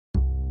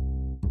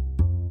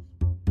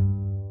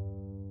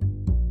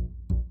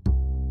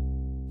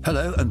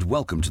Hello and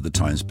welcome to the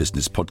Times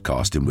Business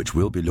Podcast, in which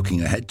we'll be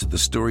looking ahead to the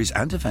stories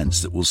and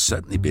events that will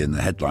certainly be in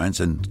the headlines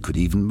and could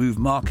even move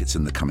markets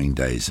in the coming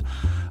days.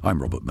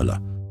 I'm Robert Miller.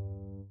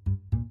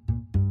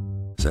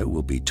 So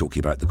we'll be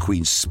talking about the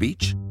Queen's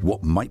speech,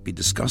 what might be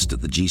discussed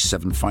at the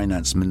G7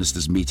 finance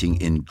ministers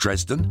meeting in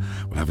Dresden.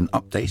 We'll have an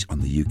update on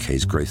the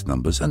UK's growth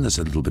numbers, and there's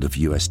a little bit of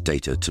US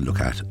data to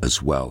look at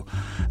as well.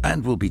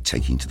 And we'll be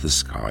taking to the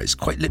skies,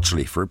 quite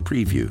literally, for a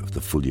preview of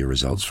the full year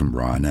results from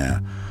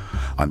Ryanair.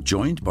 I'm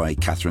joined by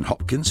Catherine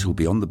Hopkins, who'll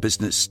be on the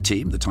business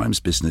team, the Times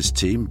business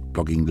team,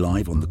 blogging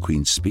live on the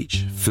Queen's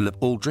speech, Philip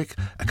Aldrich,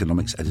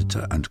 economics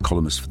editor and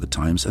columnist for the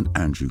Times, and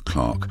Andrew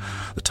Clark,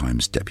 the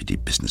Times deputy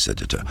business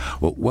editor.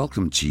 Well,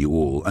 welcome to you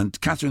all. And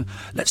Catherine,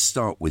 let's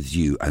start with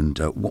you and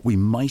what we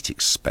might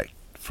expect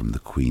from the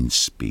Queen's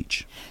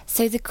speech.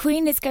 So the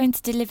Queen is going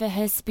to deliver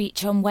her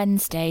speech on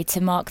Wednesday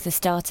to mark the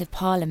start of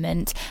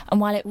Parliament,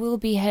 and while it will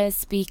be her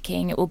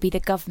speaking, it will be the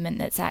government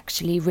that's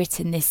actually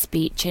written this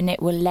speech, and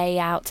it will lay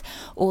out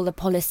all the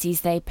policies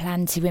they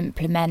plan to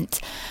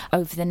implement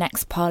over the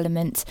next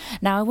Parliament.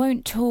 Now, I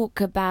won't talk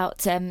about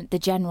the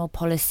general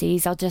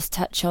policies, I'll just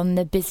touch on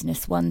the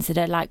business ones that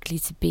are likely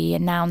to be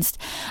announced,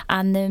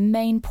 and the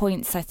main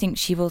points I think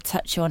she will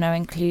touch on are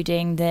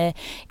including the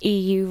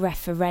EU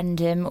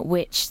referendum,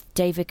 which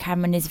David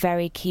Cameron is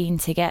very keen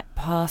to get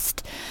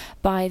passed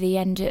by the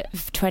end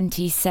of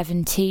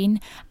 2017,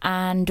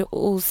 and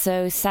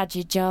also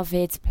Sajid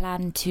Javid's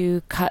plan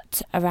to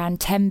cut around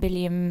 £10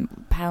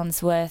 billion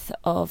worth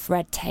of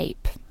red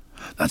tape.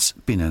 That's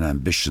been an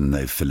ambition,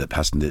 though, Philip,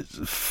 hasn't it,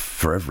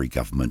 for every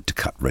government to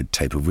cut red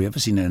tape? Have we ever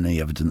seen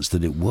any evidence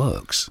that it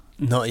works?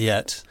 Not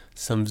yet.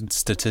 Some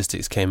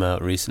statistics came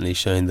out recently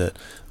showing that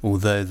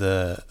although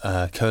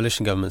the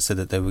coalition government said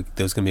that there was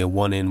going to be a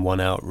one-in,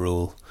 one-out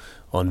rule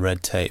on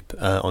red tape,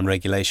 on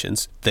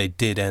regulations, they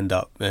did end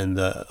up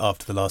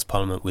after the last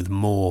Parliament with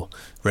more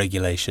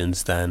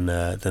regulations than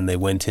they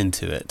went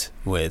into it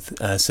with.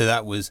 So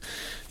that was,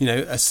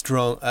 a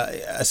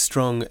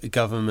strong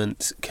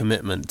government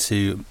commitment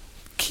to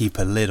keep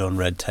a lid on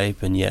red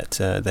tape, and yet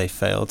they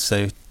failed.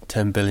 So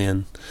 10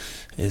 billion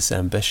is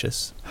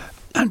ambitious.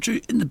 Andrew,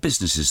 in the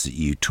businesses that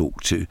you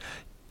talk to,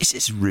 is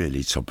this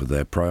really top of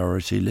their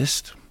priority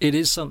list? It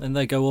is something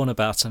they go on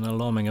about an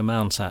alarming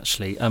amount,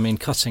 actually. I mean,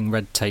 cutting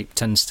red tape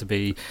tends to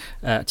be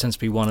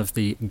one of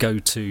the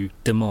go-to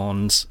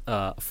demands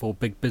for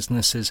big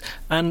businesses.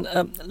 And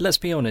let's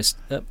be honest,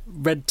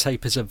 red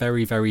tape is a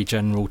very, very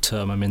general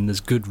term. I mean,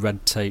 there's good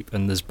red tape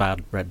and there's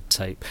bad red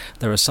tape.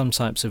 There are some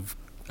types of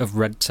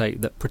red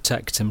tape that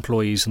protect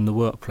employees in the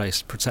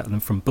workplace, protect them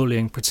from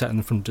bullying, protect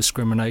them from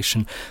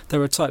discrimination.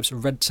 There are types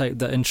of red tape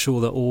that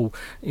ensure that all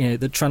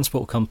the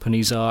transport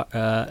companies have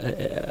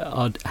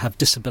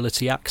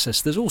disability access.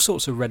 There's all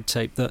sorts of red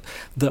tape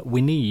that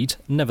we need.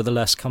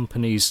 Nevertheless,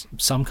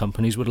 some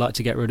companies would like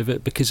to get rid of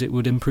it because it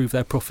would improve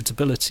their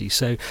profitability.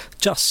 So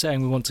just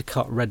saying we want to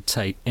cut red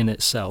tape in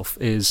itself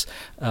is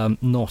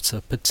not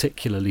a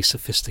particularly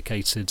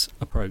sophisticated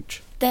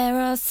approach.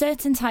 There are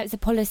certain types of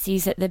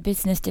policies that the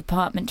business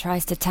department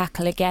tries to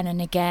tackle again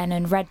and again,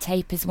 and red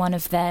tape is one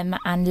of them,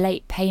 and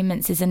late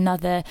payments is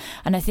another.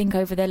 And I think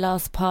over the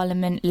last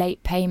Parliament,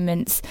 late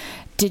payments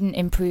didn't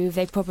improve,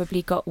 they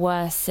probably got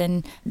worse,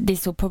 and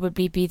this will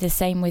probably be the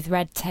same with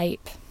red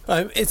tape.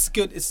 It's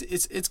good.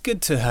 It's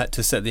good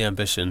to set the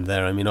ambition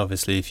there. I mean,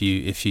 obviously,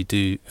 if you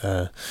do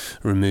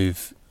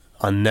remove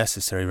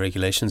unnecessary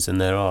regulations,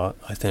 and there are,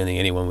 I don't think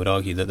anyone would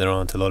argue that there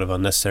aren't a lot of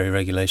unnecessary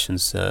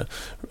regulations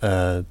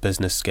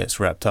business gets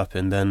wrapped up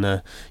in,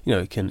 then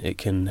it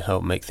can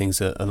help make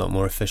things a lot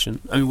more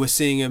efficient. I mean, we're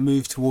seeing a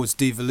move towards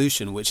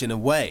devolution, which in a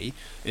way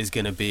is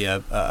going to be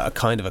a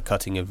kind of a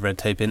cutting of red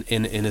tape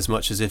in as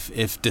much as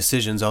if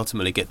decisions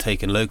ultimately get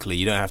taken locally,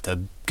 you don't have to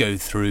go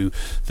through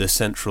the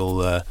central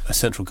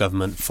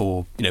government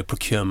for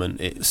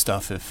procurement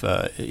stuff.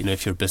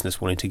 If you're a business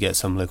wanting to get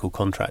some local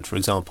contract, for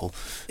example,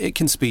 it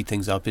can speed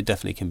things up. It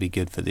definitely can be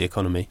good for the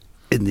economy.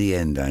 In the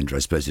end, Andrew, I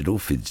suppose it all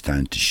feeds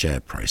down to share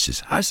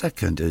prices. How's that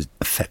going to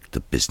affect the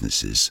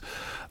businesses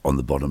on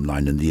the bottom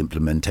line and the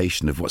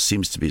implementation of what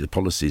seems to be the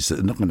policies that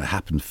are not going to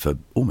happen for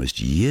almost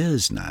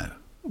years now?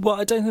 Well,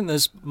 I don't think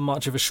there's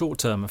much of a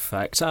short-term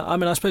effect. I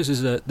mean, I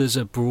suppose there's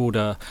a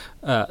broader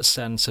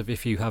sense of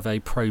if you have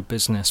a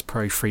pro-business,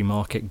 pro-free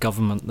market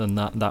government, then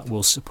that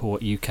will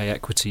support UK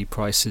equity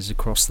prices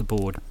across the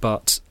board.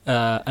 But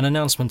an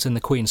announcement in the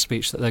Queen's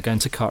speech that they're going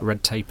to cut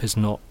red tape is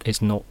not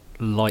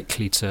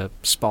likely to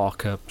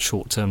spark a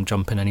short-term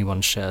jump in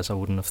anyone's shares, I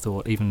wouldn't have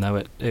thought, even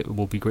though it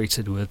will be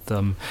greeted with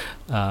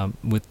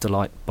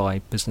delight by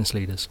business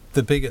leaders.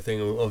 The bigger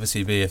thing will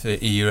obviously be if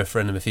the EU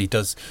referendum, if he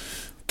does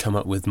come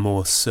up with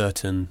more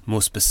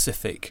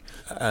specific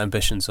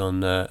ambitions on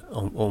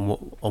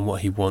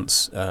what he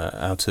wants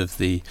out of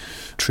the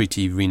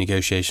treaty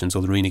renegotiations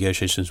or the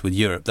renegotiations with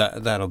Europe.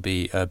 That'll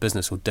be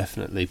business will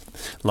definitely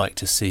like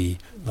to see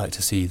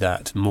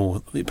that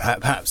more,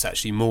 perhaps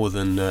actually more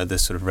than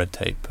this sort of red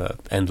tape,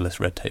 endless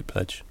red tape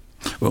pledge.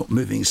 Well,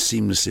 moving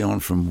seamlessly on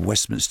from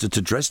Westminster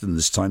to Dresden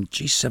this time,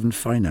 G7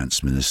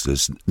 finance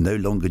ministers, no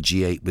longer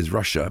G8 with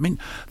Russia. I mean,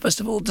 first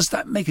of all, does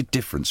that make a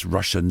difference,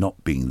 Russia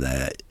not being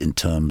there, in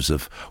terms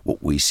of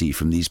what we see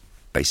from these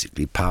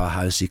basically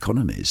powerhouse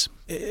economies?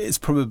 It's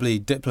probably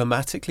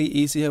diplomatically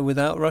easier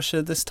without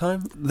Russia this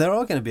time. There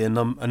are going to be a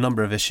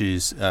number of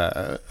issues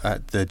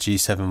at the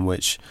G7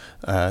 which,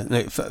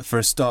 for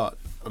a start,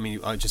 I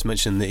mean, I just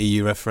mentioned the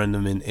EU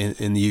referendum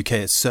in the UK.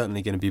 It's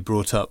certainly going to be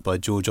brought up by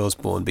George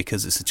Osborne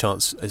because it's a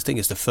chance. I think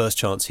it's the first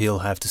chance he'll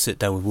have to sit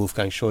down with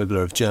Wolfgang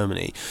Schäuble of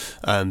Germany.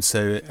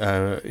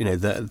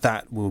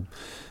 That will.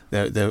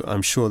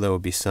 I'm sure there will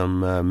be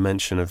some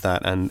mention of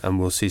that, and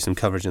we'll see some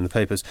coverage in the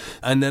papers.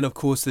 And then, of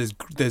course,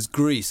 there's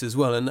Greece as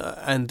well,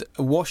 and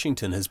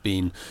Washington has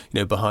been,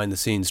 behind the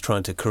scenes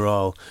trying to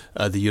corral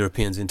the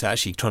Europeans into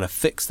actually trying to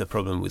fix the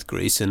problem with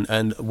Greece.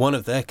 And one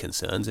of their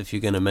concerns, if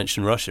you're going to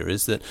mention Russia,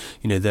 is that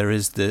there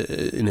is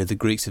the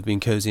Greeks have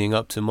been cozying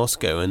up to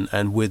Moscow,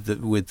 and with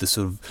the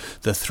sort of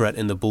the threat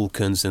in the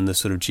Balkans and the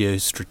sort of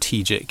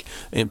geostrategic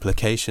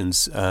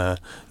implications,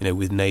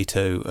 with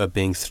NATO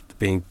being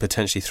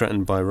potentially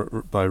threatened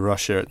by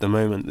Russia at the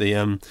moment,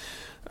 the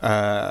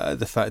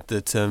fact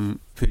that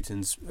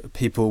Putin's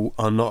people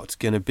are not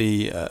going to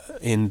be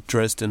in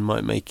Dresden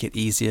might make it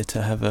easier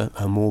to have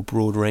a more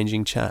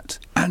broad-ranging chat.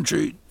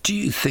 Andrew, do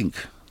you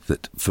think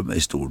that for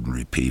most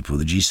ordinary people,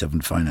 the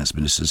G7 finance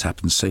ministers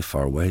happen so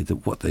far away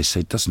that what they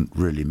say doesn't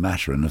really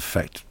matter and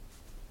affect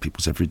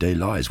people's everyday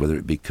lives, whether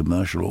it be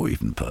commercial or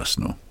even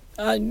personal?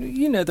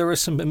 There are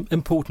some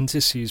important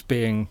issues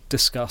being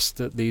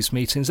discussed at these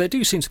meetings. They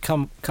do seem to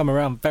come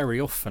around very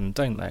often,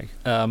 don't they?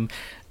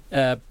 There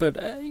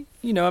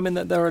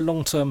are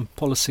long-term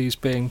policies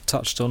being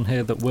touched on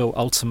here that will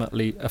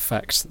ultimately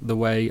affect the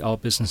way our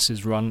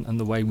businesses run and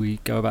the way we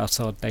go about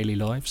our daily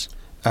lives.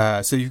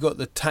 So you've got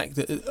the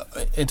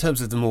in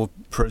terms of the more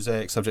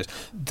prosaic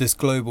subjects, this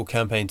global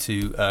campaign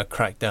to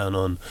crack down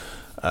on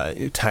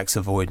tax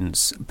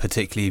avoidance,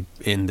 particularly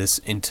in this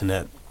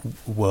internet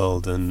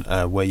world, and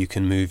where you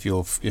can move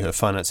your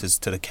finances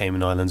to the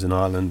Cayman Islands and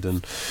Ireland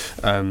and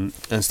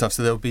stuff.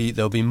 So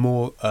there'll be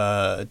more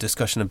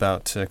discussion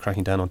about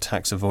cracking down on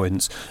tax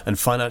avoidance, and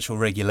financial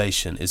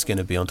regulation is going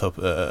to be on top.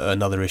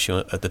 Another issue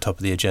at the top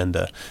of the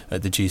agenda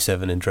at the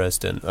G7 in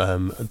Dresden.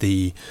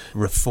 The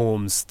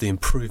reforms, the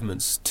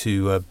improvements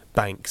to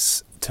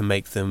banks to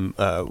make them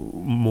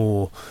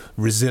more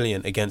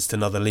resilient against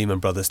another Lehman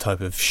Brothers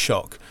type of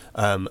shock.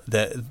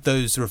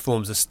 Those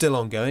reforms are still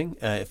ongoing.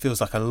 It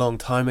feels like a long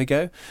time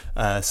ago,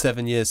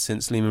 7 years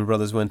since Lehman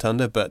Brothers went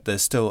under, but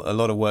there's still a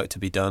lot of work to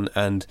be done,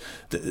 and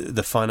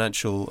the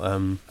financial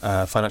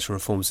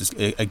reforms is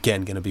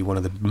again going to be one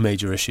of the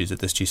major issues at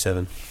this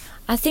G7.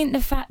 I think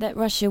the fact that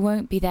Russia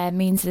won't be there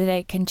means that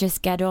they can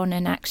just get on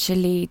and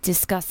actually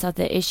discuss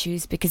other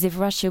issues, because if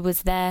Russia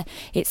was there,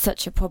 it's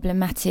such a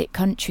problematic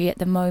country at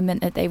the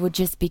moment that they would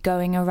just be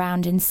going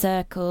around in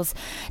circles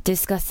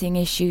discussing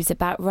issues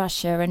about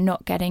Russia and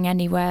not getting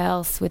anywhere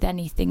else with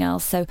anything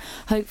else. So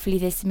hopefully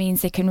this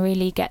means they can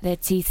really get their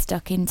teeth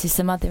stuck into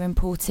some other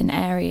important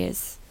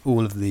areas.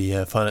 All of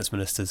the finance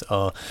ministers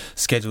are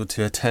scheduled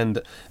to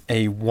attend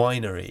a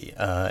winery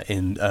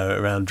in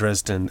around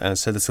Dresden, and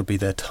so this will be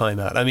their time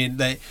out. I mean,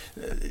 they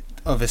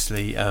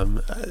obviously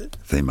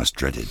they must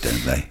dread it,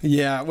 don't they?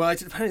 Yeah. Well,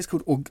 apparently it's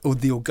called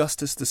the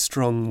Augustus the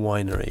Strong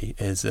Winery.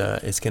 Is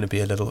going to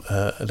be a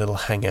little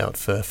hangout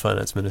for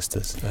finance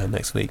ministers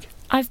next week.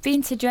 I've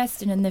been to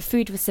Dresden and the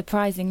food was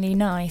surprisingly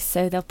nice,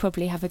 so they'll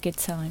probably have a good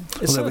time.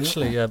 It's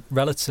actually a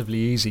relatively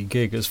easy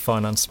gig as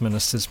finance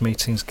ministers'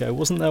 meetings go.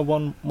 Wasn't there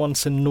one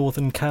once in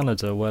northern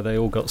Canada where they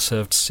all got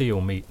served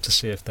seal meat to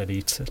see if they'd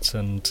eat it?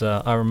 And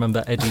I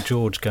remember Eddie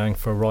George going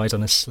for a ride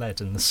on his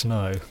sled in the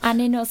snow. And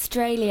in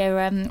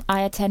Australia, I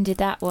attended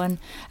that one.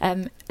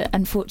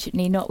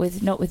 Unfortunately, not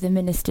with the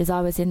ministers. I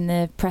was in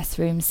the press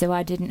room, so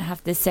I didn't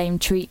have the same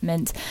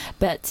treatment.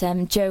 But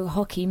Joe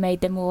Hockey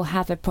made them all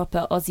have a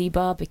proper Aussie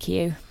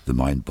barbecue. The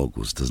mind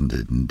boggles, doesn't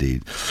it,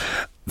 indeed?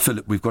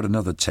 Philip, we've got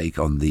another take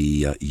on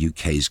the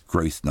UK's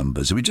growth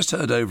numbers. We just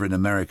heard over in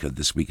America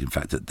this week, in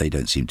fact, that they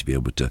don't seem to be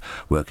able to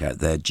work out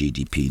their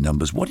GDP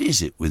numbers. What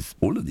is it with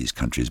all of these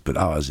countries, but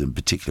ours in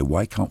particular?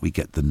 Why can't we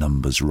get the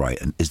numbers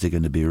right? And is there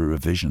going to be a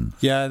revision?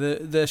 Yeah,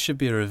 there should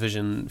be a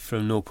revision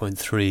from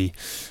 0.3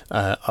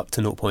 up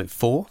to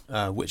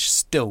 0.4, which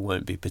still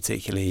won't be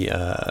particularly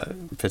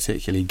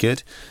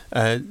good.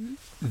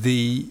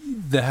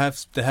 There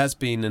has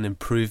been an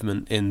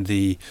improvement in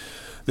the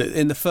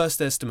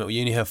first estimate. We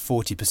only have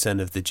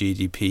 40% of the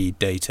GDP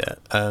data.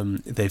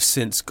 They've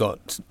since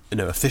got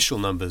official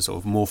numbers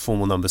or more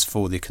formal numbers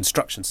for the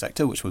construction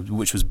sector,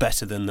 which was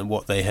better than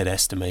what they had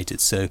estimated.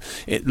 So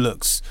it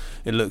looks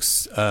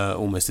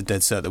almost a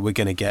dead cert that we're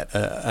going to get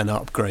an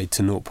upgrade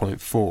to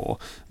 0.4.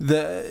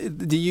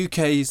 The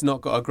UK's not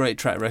got a great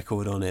track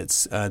record on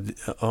its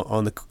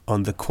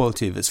on the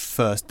quality of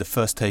the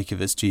first take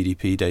of its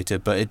GDP data,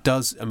 but it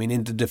does. I mean,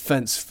 in the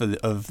defence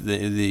of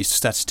the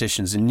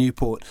statisticians in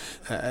Newport,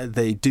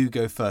 they do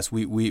go first.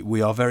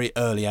 We are very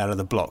early out of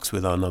the blocks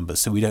with our numbers,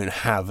 so we don't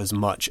have as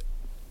much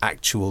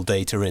actual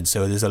data in.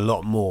 So there's a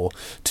lot more.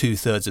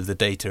 2/3 of the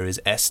data is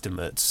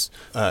estimates.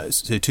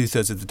 So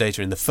 2/3 of the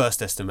data in the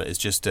first estimate is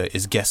just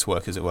is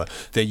guesswork, as it were.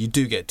 There you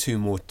do get two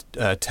more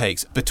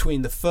takes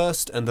between the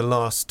first and the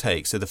last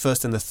take. So the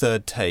first and the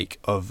third take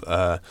of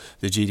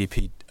the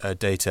GDP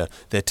data,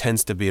 there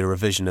tends to be a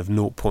revision of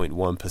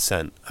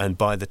 0.1%, and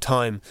by the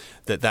time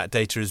that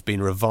data has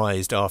been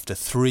revised after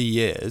 3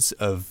 years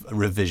of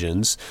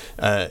revisions,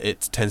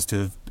 it tends to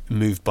have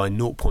moved by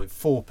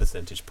 0.4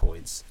 percentage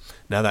points.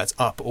 Now that's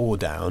up or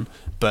down,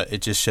 but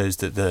it just shows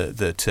that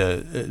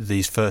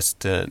these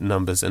first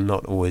numbers are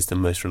not always the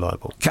most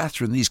reliable.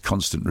 Catherine, these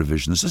constant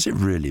revisions, does it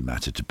really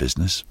matter to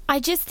business? I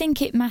just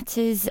think it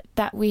matters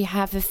that we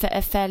have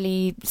a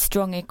fairly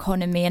strong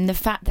economy, and the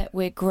fact that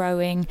we're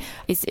growing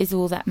is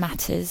all that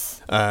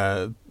matters.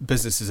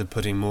 Businesses are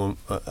putting more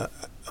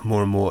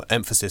and more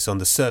emphasis on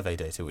the survey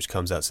data which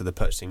comes out, so the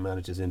Purchasing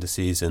Managers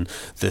Indices and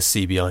the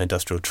CBI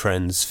Industrial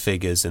Trends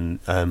figures, and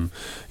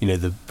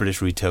the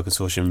British Retail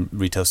Consortium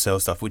retail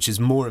sales stuff, which is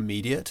more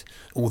immediate,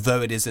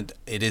 although it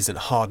isn't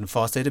hard and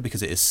fast data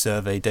because it is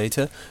survey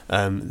data.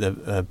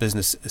 The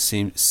business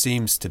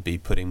seems to be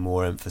putting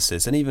more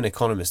emphasis, and even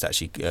economists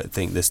actually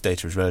think this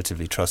data is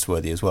relatively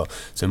trustworthy as well,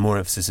 so more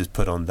emphasis is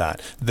put on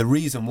that. The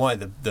reason why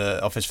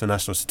the Office for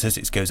National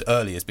Statistics goes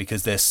early is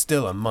because they're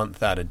still a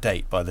month out of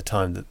date by the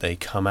time that they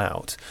come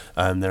out.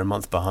 They're a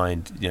month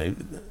behind.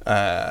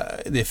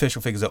 The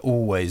official figures are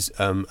always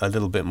a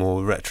little bit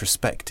more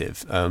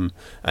retrospective,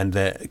 and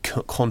they're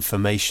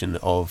confirmation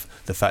of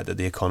the fact that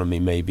the economy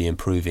may be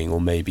improving or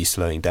may be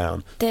slowing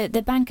down.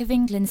 The Bank of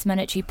England's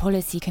Monetary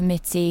Policy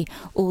Committee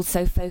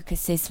also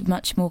focuses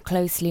much more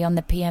closely on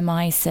the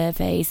PMI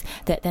surveys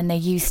than they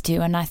used to,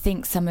 and I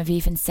think some have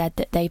even said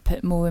that they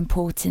put more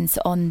importance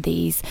on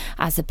these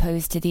as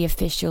opposed to the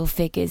official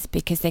figures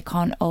because they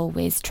can't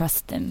always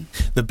trust them.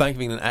 The Bank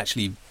of England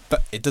actually,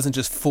 but it doesn't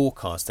just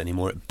forecast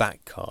anymore, it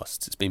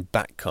backcasts. It's been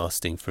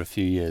backcasting for a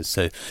few years,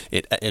 so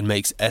it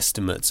makes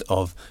estimates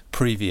of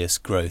previous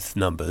growth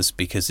numbers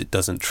because it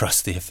doesn't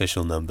trust the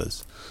official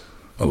numbers.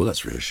 Oh, well,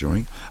 that's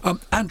reassuring.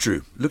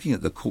 Andrew, looking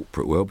at the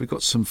corporate world, we've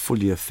got some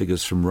full year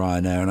figures from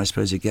Ryanair, and I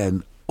suppose,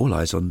 again, all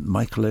eyes on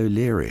Michael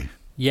O'Leary.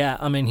 Yeah,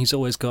 I mean, he's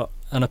always got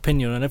an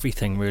opinion on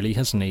everything, really,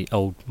 hasn't he,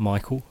 old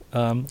Michael?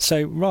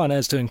 So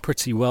Ryanair's doing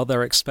pretty well.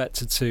 They're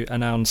expected to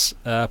announce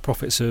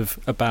profits of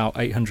about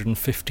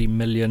 €850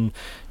 million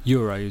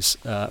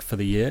for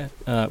the year,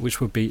 which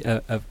would be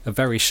a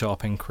very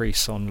sharp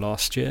increase on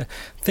last year.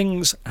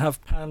 Things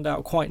have panned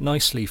out quite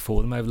nicely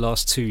for them over the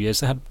last 2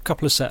 years. They had a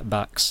couple of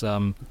setbacks,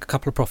 a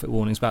couple of profit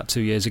warnings about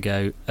 2 years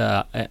ago,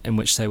 in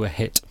which they were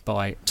hit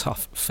by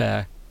tough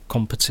fare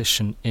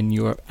competition in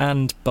Europe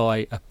and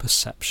by a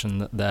perception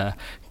that their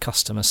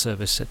customer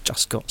service had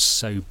just got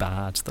so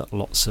bad that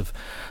lots of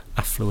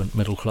affluent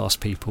middle-class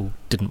people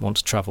didn't want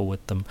to travel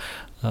with them.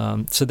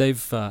 So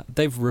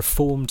they've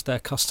reformed their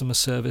customer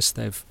service.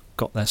 They've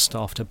got their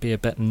staff to be a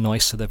bit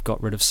nicer. They've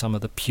got rid of some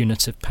of the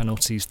punitive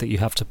penalties that you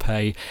have to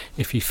pay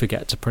if you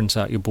forget to print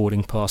out your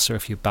boarding pass or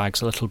if your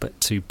bag's a little bit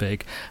too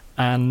big.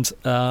 And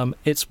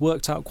it's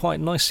worked out quite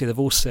nicely. They've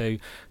also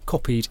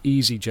copied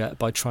EasyJet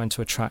by trying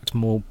to attract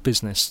more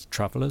business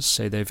travellers.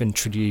 So they've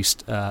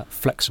introduced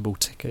flexible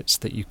tickets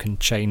that you can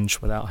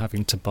change without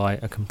having to buy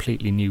a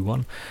completely new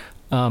one.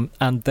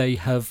 And they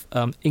have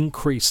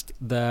increased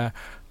their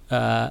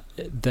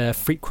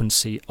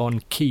frequency on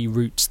key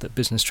routes that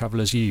business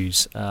travellers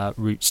use,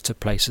 routes to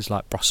places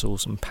like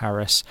Brussels and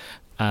Paris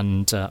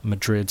and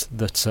Madrid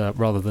that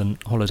rather than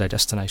holiday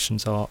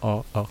destinations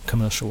are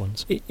commercial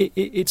ones.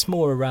 It's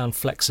more around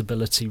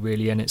flexibility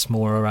really, and it's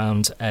more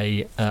around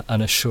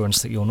an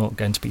assurance that you're not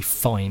going to be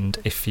fined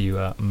if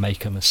you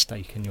make a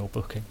mistake in your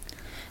booking.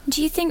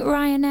 Do you think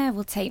Ryanair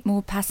will take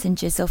more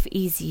passengers off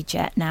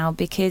EasyJet now?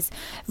 Because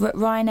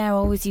Ryanair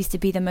always used to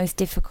be the most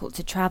difficult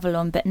to travel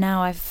on, but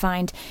now I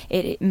find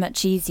it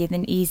much easier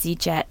than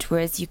EasyJet,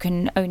 whereas you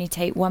can only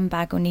take one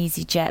bag on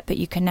EasyJet, but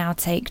you can now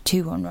take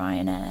two on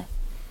Ryanair.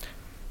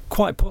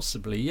 Quite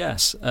possibly,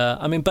 yes.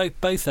 I mean,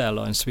 both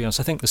airlines, to be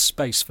honest, I think the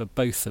space for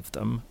both of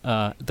them,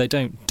 they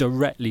don't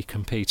directly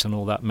compete on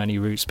all that many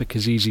routes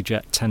because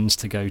EasyJet tends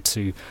to go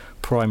to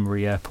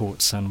primary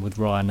airports, and with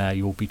Ryanair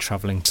you'll be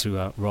travelling to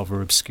a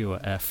rather obscure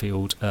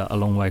airfield a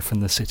long way from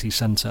the city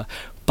centre.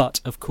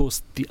 But, of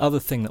course, the other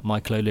thing that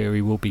Michael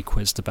O'Leary will be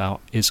quizzed about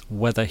is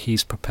whether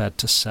he's prepared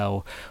to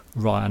sell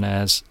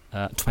Ryanair's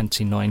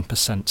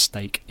 29%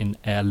 stake in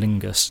Aer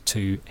Lingus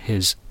to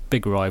his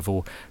big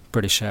rival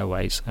British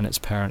Airways and its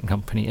parent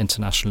company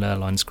International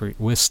Airlines Group.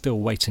 We're still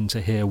waiting to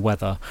hear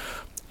whether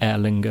Aer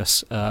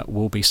Lingus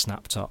will be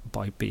snapped up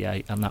by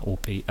BA, and that will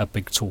be a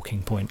big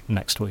talking point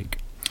next week.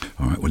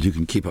 All right, well, you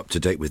can keep up to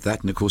date with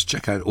that. And, of course,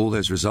 check out all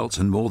those results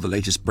and more, the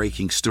latest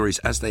breaking stories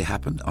as they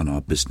happen on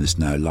our Business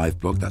Now live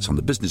blog. That's on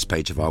the business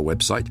page of our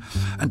website.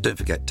 And don't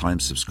forget,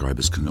 Times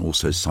subscribers can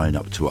also sign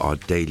up to our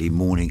daily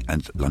morning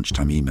and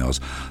lunchtime emails.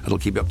 That'll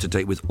keep you up to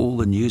date with all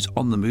the news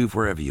on the move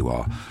wherever you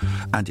are.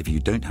 And if you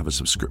don't have a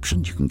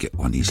subscription, you can get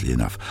one easily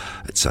enough.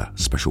 It's a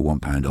special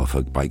 £1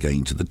 offer by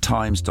going to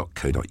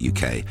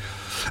thetimes.co.uk.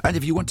 And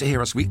if you want to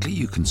hear us weekly,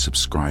 you can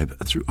subscribe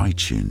through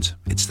iTunes.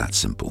 It's that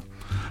simple.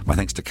 My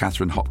thanks to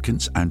Catherine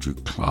Hopkins, Andrew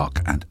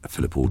Clark and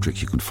Philip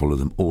Aldrich. You can follow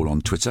them all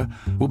on Twitter.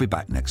 We'll be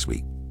back next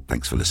week.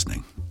 Thanks for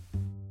listening.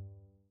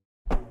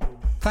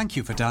 Thank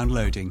you for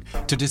downloading.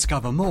 To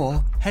discover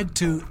more, head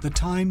to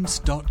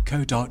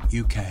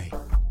thetimes.co.uk.